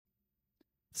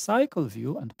cycle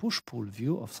view and push-pull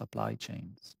view of supply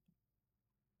chains.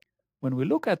 When we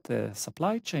look at the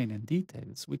supply chain in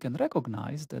details, we can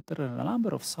recognize that there are a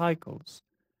number of cycles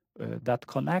that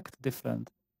connect different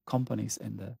companies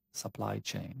in the supply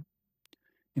chain.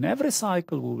 In every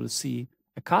cycle, we will see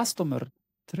a customer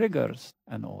triggers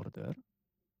an order,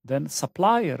 then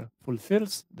supplier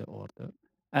fulfills the order,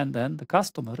 and then the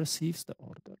customer receives the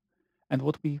order. And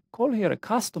what we call here a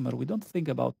customer, we don't think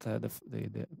about the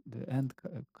end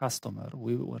customer.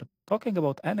 We were talking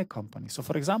about any company. So,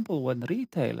 for example, when a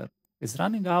retailer is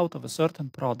running out of a certain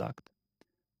product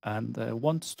and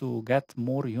wants to get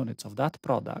more units of that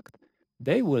product,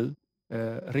 they will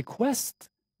request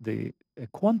the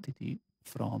quantity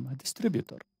from a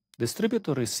distributor.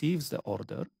 Distributor receives the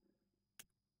order.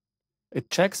 It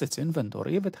checks its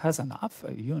inventory. If it has enough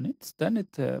units, then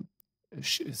it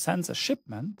sends a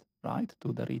shipment, right,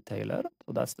 to the retailer.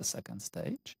 So that's the second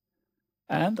stage,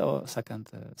 and second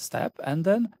step. And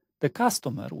then the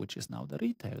customer, which is now the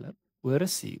retailer, will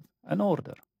receive an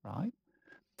order, right?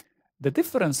 The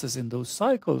differences in those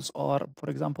cycles are, for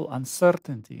example,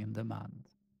 uncertainty in demand.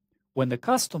 When the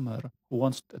customer who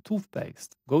wants a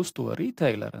toothpaste goes to a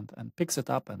retailer and picks it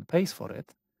up and pays for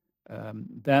it,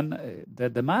 then the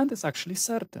demand is actually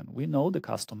certain. We know the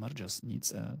customer just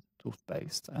needs a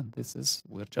toothpaste, and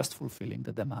we're just fulfilling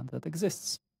the demand that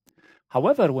exists.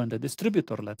 However, when the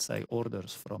distributor, let's say,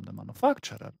 orders from the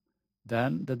manufacturer,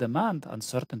 then the demand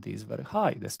uncertainty is very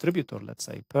high. The distributor, let's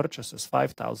say, purchases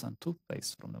 5,000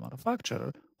 toothpaste from the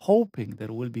manufacturer, hoping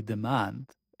there will be demand.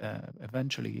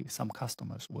 Eventually, some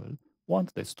customers will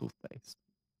want this toothpaste.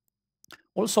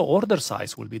 Also, order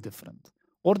size will be different.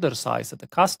 Order size at the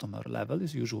customer level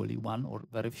is usually one or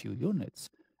very few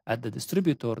units. At the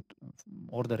distributor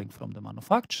ordering from the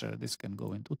manufacturer, this can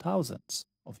go into thousands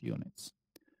of units.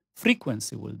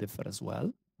 Frequency will differ as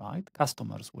well, right?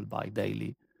 Customers will buy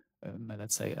daily.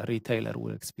 Let's say a retailer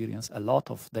will experience a lot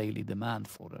of daily demand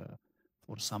for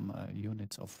some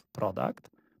units of product,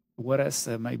 whereas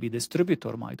maybe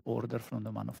distributor might order from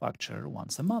the manufacturer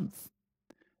once a month.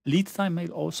 Lead time may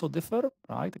also differ,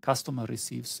 right? The customer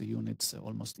receives the units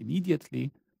almost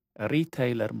immediately. A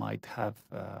retailer might have,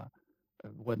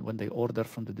 when they order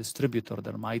from the distributor,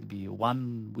 there might be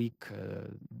 1 week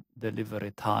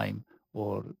delivery time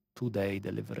or 2-day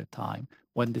delivery time.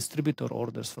 When distributor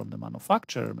orders from the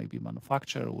manufacturer, maybe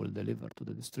manufacturer will deliver to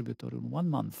the distributor in 1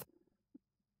 month.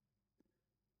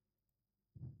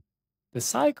 The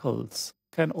cycles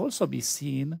can also be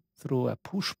seen through a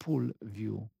push-pull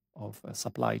view of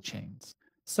supply chains.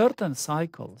 Certain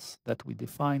cycles that we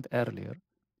defined earlier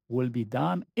will be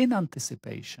done in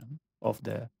anticipation of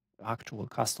the actual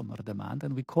customer demand,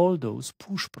 and we call those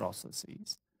push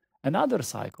processes. And other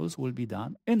cycles will be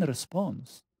done in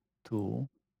response to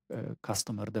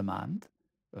customer demand,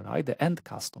 right? The end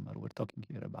customer we're talking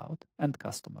here about, end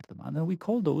customer demand, and we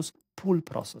call those pull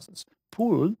processes.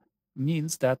 Pull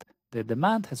means that the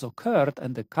demand has occurred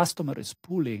and the customer is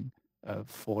pulling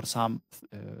for some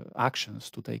actions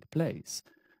to take place.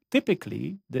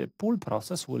 Typically, the pull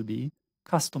process will be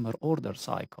customer order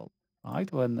cycle, right?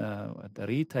 When the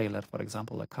retailer, for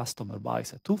example, a customer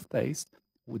buys a toothpaste,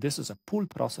 this is a pull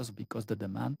process because the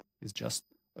demand is just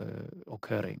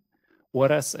occurring.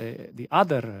 Whereas the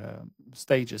other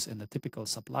stages in the typical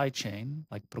supply chain,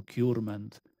 like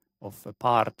procurement of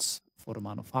parts for a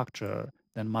manufacturer,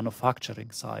 then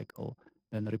manufacturing cycle,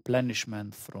 then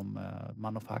replenishment from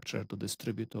manufacturer to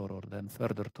distributor, or then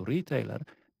further to retailer,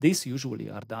 these usually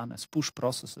are done as push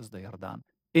processes. They are done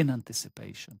in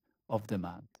anticipation of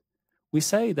demand. We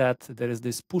say that there is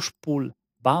this push-pull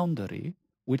boundary,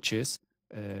 which is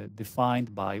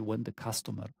defined by when the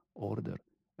customer order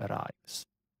arrives.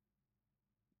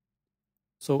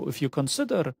 So if you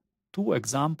consider 2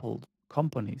 example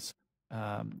companies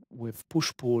with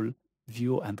push-pull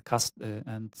view and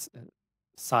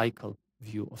cycle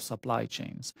view of supply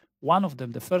chains, one of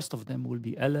them, the first of them, will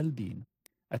be LL Bean.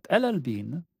 At LL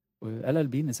Bean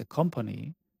is a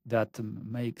company that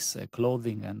makes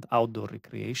clothing and outdoor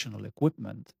recreational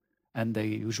equipment, and they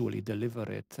usually deliver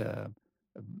it.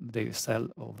 They sell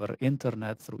over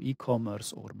internet through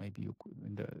e-commerce, or maybe you could,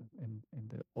 in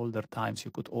the older times,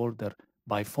 you could order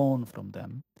by phone from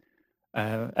them.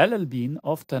 LL Bean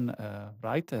often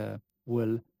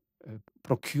will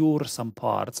procure some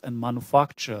parts and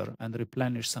manufacture and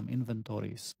replenish some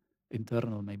inventories,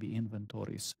 internal maybe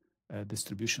inventories,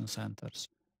 distribution centers,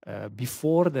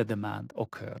 before the demand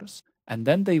occurs. And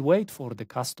then they wait for the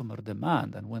customer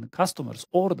demand. And when customers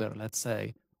order, let's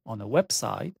say, on a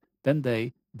website, then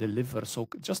they deliver. So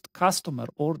just customer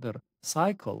order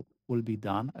cycle will be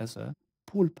done as a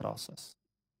pull process.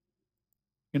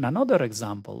 In another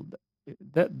example,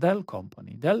 Dell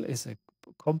company. Dell is a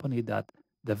company that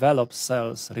develops,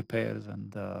 sells, repairs,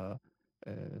 and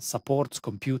supports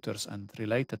computers and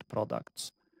related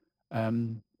products.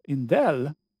 In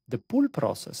Dell, the pull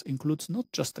process includes not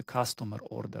just a customer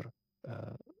order,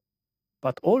 uh,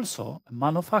 but also a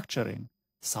manufacturing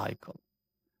cycle.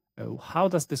 How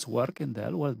does this work in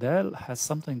Dell? Well, Dell has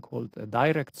something called a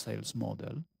direct sales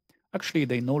model. Actually,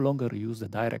 they no longer use the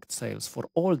direct sales for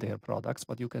all their products,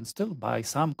 but you can still buy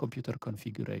some computer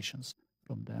configurations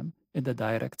from them in the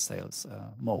direct sales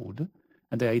mode.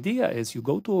 And the idea is you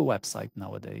go to a website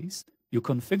nowadays, you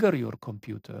configure your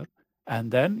computer,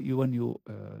 and then when you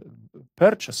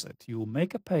purchase it, you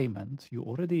make a payment, you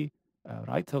already,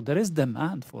 right? So there is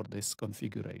demand for this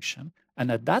configuration.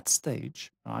 And at that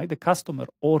stage, right, the customer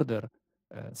order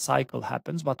cycle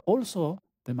happens, but also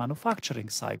the manufacturing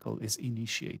cycle is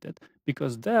initiated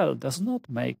because Dell does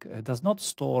not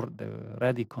store the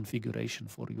ready configuration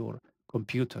for your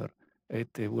computer.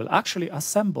 It will actually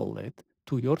assemble it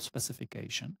to your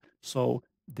specification. So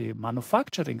the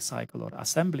manufacturing cycle or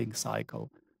assembling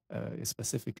cycle,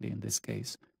 specifically in this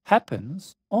case,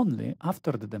 happens only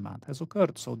after the demand has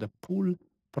occurred. So the pull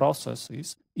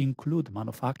processes include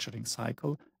manufacturing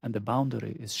cycle and the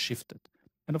boundary is shifted.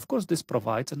 And of course, this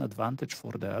provides an advantage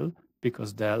for Dell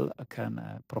because Dell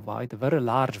can provide a very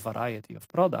large variety of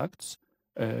products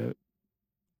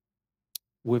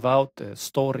without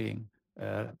storing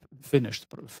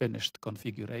finished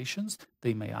configurations.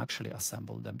 They may actually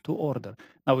assemble them to order.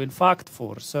 Now, in fact,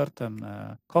 for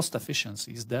certain cost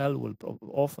efficiencies, Dell will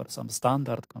offer some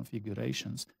standard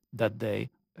configurations that they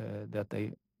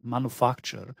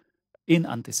manufacture in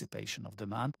anticipation of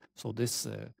demand. So this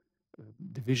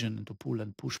division into pull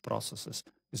and push processes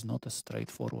is not as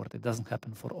straightforward. It doesn't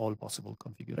happen for all possible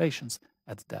configurations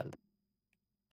at Dell.